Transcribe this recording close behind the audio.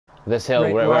This hill,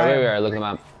 Right, where right. we are, look at the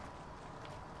map.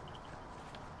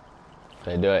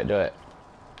 Okay, do it, do it.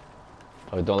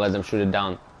 Oh, don't let them shoot it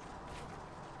down.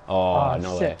 Oh,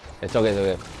 no shit. way. It's okay, it's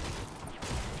okay.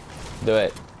 Do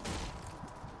it.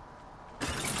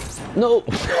 No!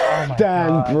 Oh my Damn,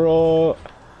 God. bro.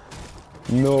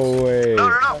 No way. No,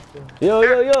 no, no.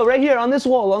 Yo, right here, on this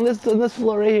wall, on this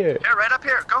floor right here. Here, right up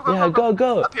here. Go, go, Yeah,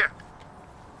 go. Up here.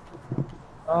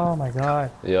 Oh my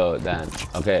God. Yo, Dan.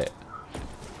 Okay.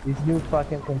 These new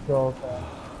fucking controls.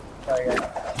 Sorry, guys.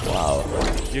 Wow.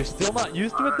 You're still not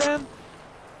used to it, then?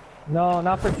 No,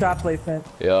 not for trap placement.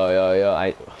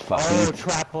 Yo. Fuck. Oh,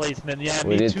 trap placement. Yeah,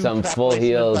 We me need too. some Trap full placement,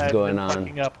 heals I've going been on.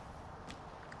 fucking up.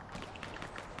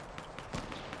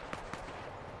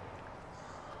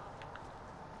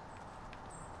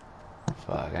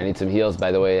 Fuck, I need some heals,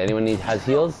 by the way. Anyone has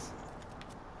heals?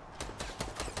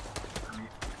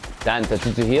 Dan, touch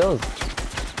two heals.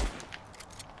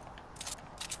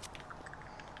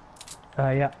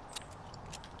 Yeah.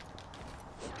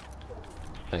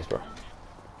 Thanks, bro.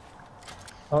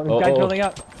 Oh, this guy's building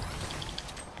up.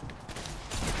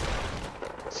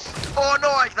 Oh no,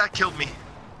 that killed me.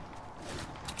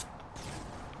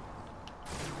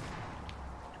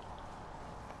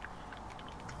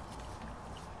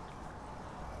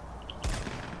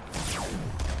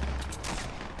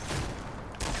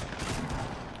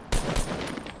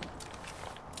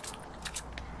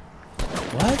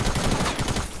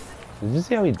 What? Did you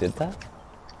see how he did that?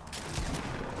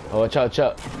 Oh, watch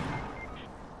out.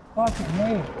 Fucking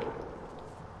me.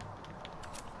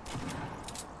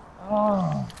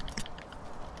 Oh.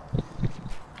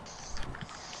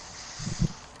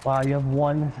 Wow, you have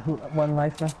one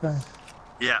life left then.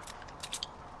 Yeah.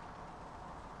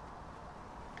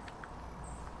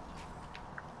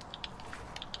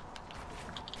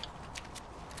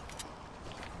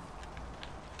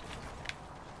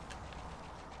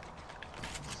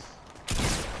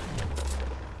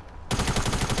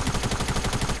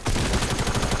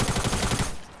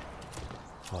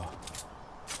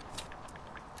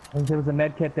 I think there was a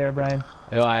med kit there, Brian.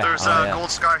 Yo, There's a gold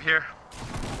scar here.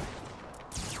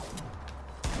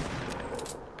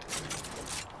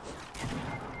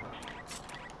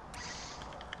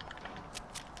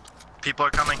 People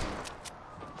are coming.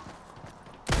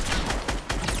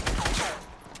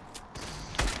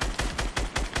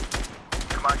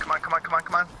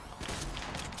 Come on.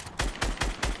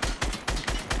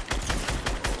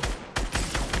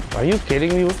 Are you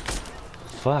kidding me?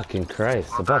 Fucking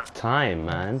Christ, about time,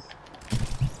 man.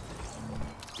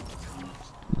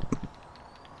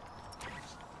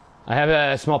 I have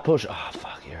a small push. Oh,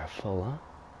 fuck, you're full,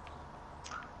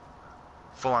 huh?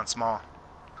 Full on small.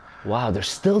 Wow, there's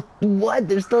still, what?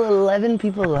 There's still 11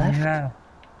 people left? Yeah.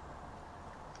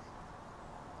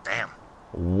 Damn.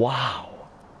 Wow.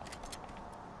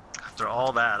 After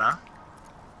all that, huh?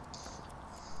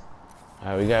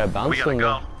 Alright, we gotta bounce We gotta them,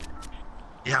 go. though.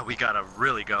 Yeah, we gotta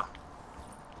really go.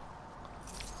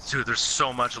 Dude, there's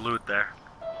so much loot there.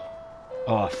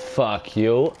 Oh, fuck,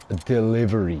 yo.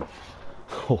 Delivery.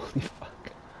 Holy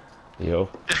fuck. Yo,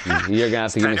 you're gonna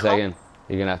have to give me a second.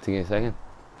 You're gonna have to give me a second.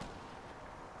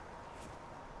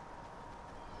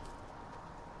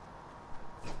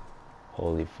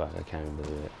 Holy fuck, I can't even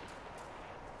believe it.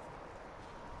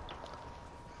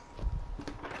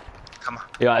 Come on.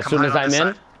 Yo, as soon as I'm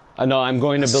in, no, I'm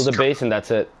going to build a Come- base and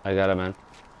that's it. I got it, man.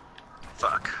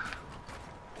 Fuck.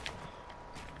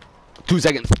 2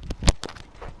 seconds.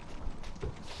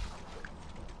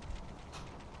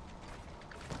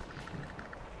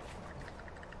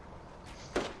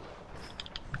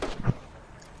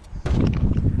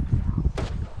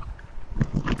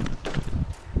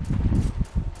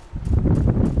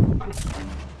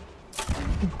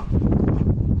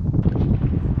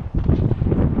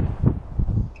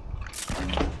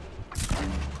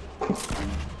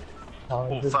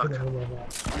 Oh, fuck.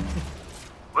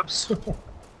 Whoops.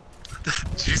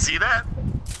 Did you see that?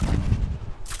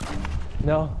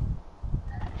 No.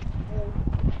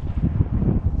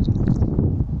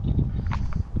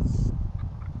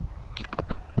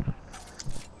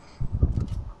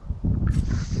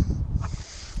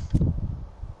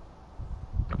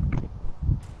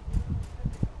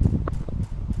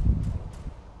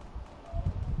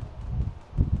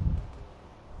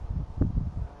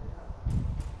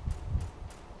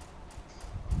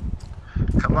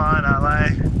 Come on, LA.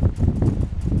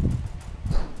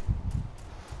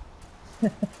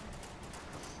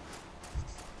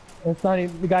 It's not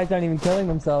even, the guys aren't even killing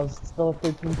themselves. Still have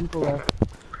 13 people left.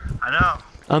 I know.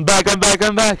 I'm back.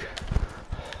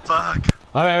 Fuck.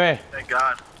 Alright. Thank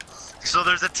God. So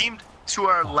there's a team to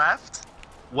our left.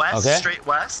 West, Okay. straight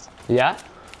west. Yeah?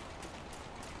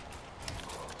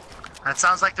 That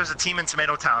sounds like there's a team in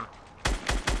Tomato Town.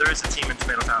 There is a team in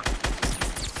Tomato Town.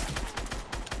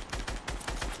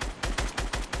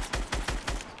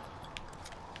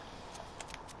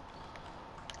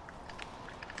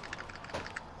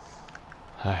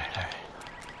 Alright, alright.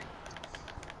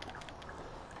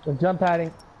 So jump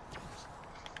padding.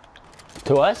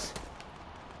 To us?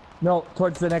 No,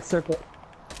 towards the next circle.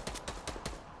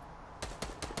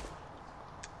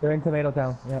 They're in Tomato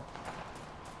Town. Yep.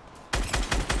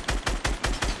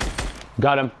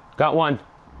 Got him. Got one.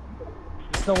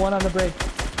 There's still one on the bridge.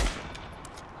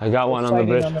 I got one on the Fighting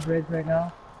bridge. on the bridge right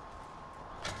now.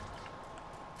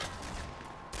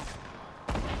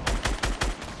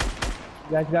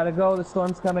 You guys gotta go. The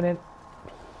storm's coming in.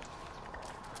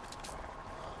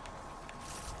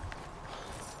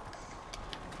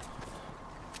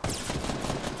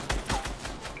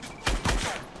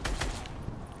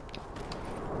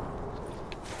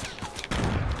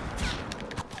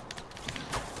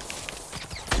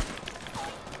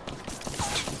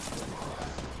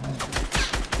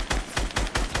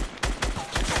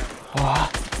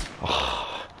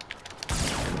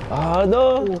 Oh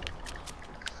no! This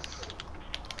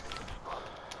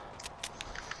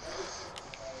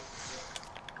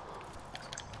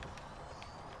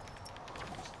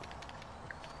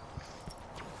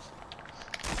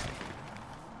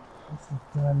is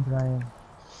done, Brian.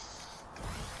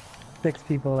 6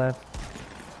 people left.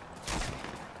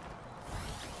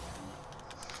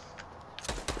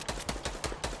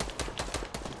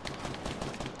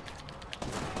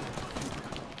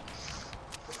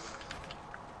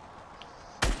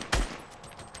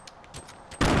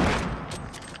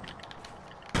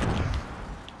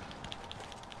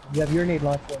 You have your nade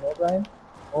launcher, no, Brian?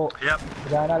 Oh, Yep.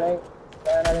 granade.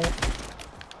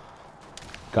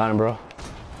 Got him, bro.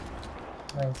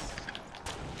 Nice.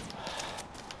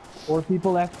 4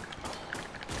 people left.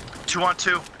 2 on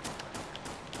 2.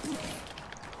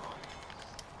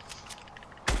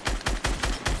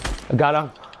 I got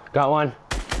him. Got one.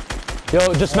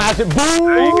 Yo, just smash it. Boom!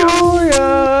 There you go.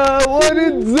 Yeah! What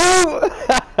did do?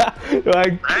 Yo,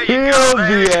 I killed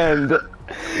the end.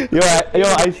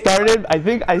 I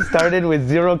think I started with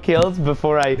 0 kills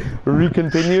before I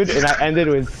recontinued, and I ended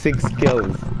with 6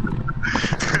 kills.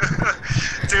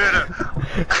 Dude.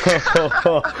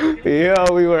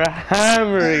 Yo, we were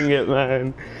hammering it,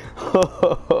 man.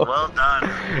 Well done.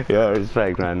 Yo,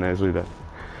 respect, man. Nicely done.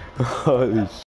 Holy shit.